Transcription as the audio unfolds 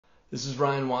This is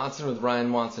Ryan Watson with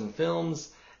Ryan Watson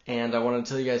Films, and I want to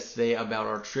tell you guys today about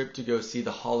our trip to go see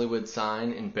the Hollywood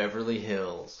sign in Beverly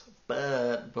Hills.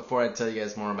 But before I tell you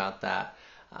guys more about that,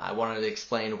 I wanted to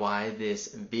explain why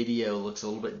this video looks a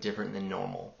little bit different than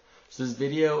normal. So this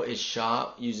video is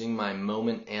shot using my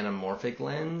Moment anamorphic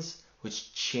lens,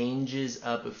 which changes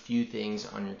up a few things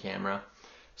on your camera.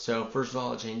 So first of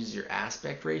all, it changes your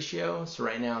aspect ratio. So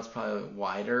right now it's probably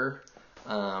wider.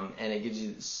 And it gives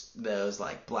you those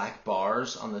like black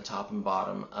bars on the top and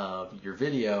bottom of your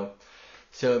video,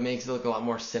 so it makes it look a lot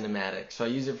more cinematic. So I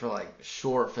use it for like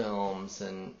short films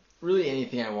and really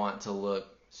anything I want to look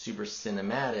super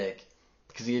cinematic,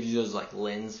 because it gives you those like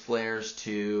lens flares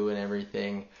too and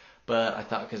everything. But I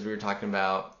thought because we were talking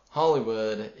about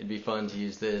Hollywood, it'd be fun to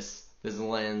use this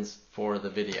lens for the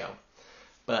video.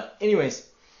 But anyways,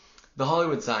 the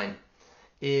Hollywood sign,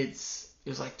 it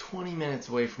was like 20 minutes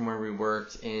away from where we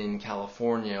worked in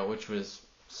California, which was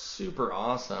super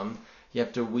awesome. You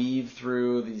have to weave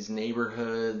through these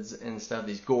neighborhoods and stuff,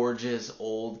 these gorgeous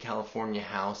old California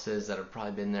houses that have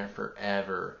probably been there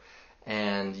forever.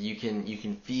 And you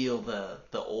can feel the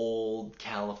old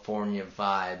California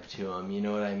vibe to them, you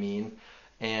know what I mean?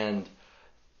 And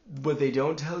what they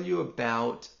don't tell you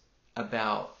about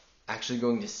actually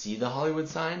going to see the Hollywood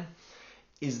sign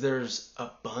is there's a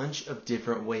bunch of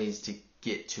different ways to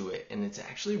get to it, and it's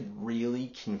actually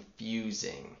really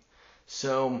confusing.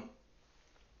 So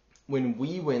when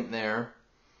we went there,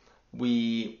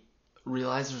 we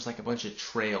realized there's like a bunch of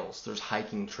trails. There's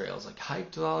hiking trails, like hike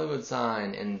to the Hollywood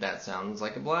sign, and that sounds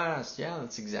like a blast. Yeah,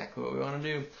 that's exactly what we want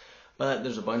to do. But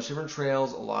there's a bunch of different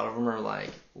trails. A lot of them are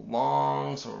like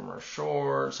long, some of them are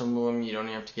short, some of them you don't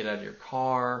even have to get out of your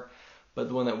car. But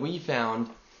the one that we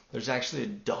found, there's actually a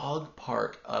dog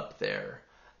park up there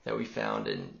that we found,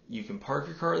 and you can park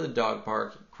your car at the dog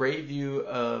park. Great view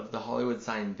of the Hollywood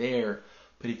sign there,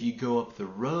 but if you go up the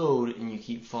road and you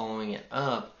keep following it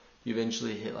up, you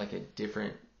eventually hit like a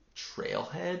different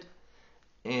trailhead,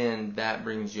 and that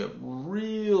brings you up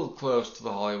real close to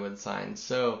the Hollywood sign.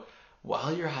 So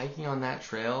while you're hiking on that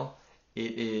trail,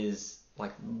 it is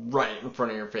like right in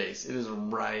front of your face. It is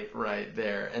right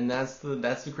there. And that's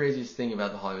the craziest thing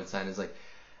about the Hollywood sign, is like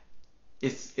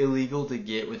it's illegal to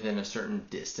get within a certain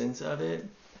distance of it,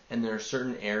 and there are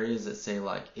certain areas that say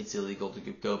like it's illegal to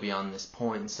go beyond this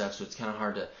point and stuff, so it's kind of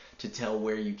hard to tell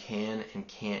where you can and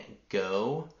can't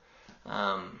go.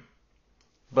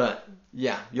 But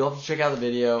yeah, you'll have to check out the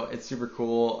video. It's super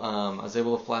cool. I was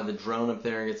able to fly the drone up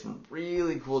there and get some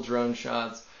really cool drone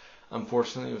shots.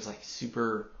 Unfortunately, it was like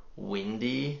super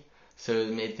windy, so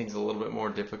it made things a little bit more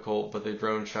difficult, but the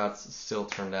drone shots still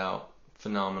turned out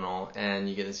phenomenal, and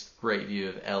you get this great view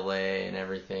of LA and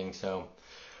everything. So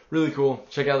really cool.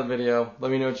 Check out the video. Let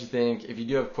me know what you think. If you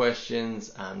do have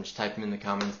questions, just type them in the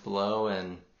comments below.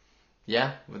 And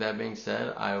yeah, with that being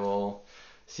said, I will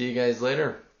see you guys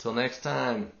later. Till next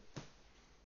time.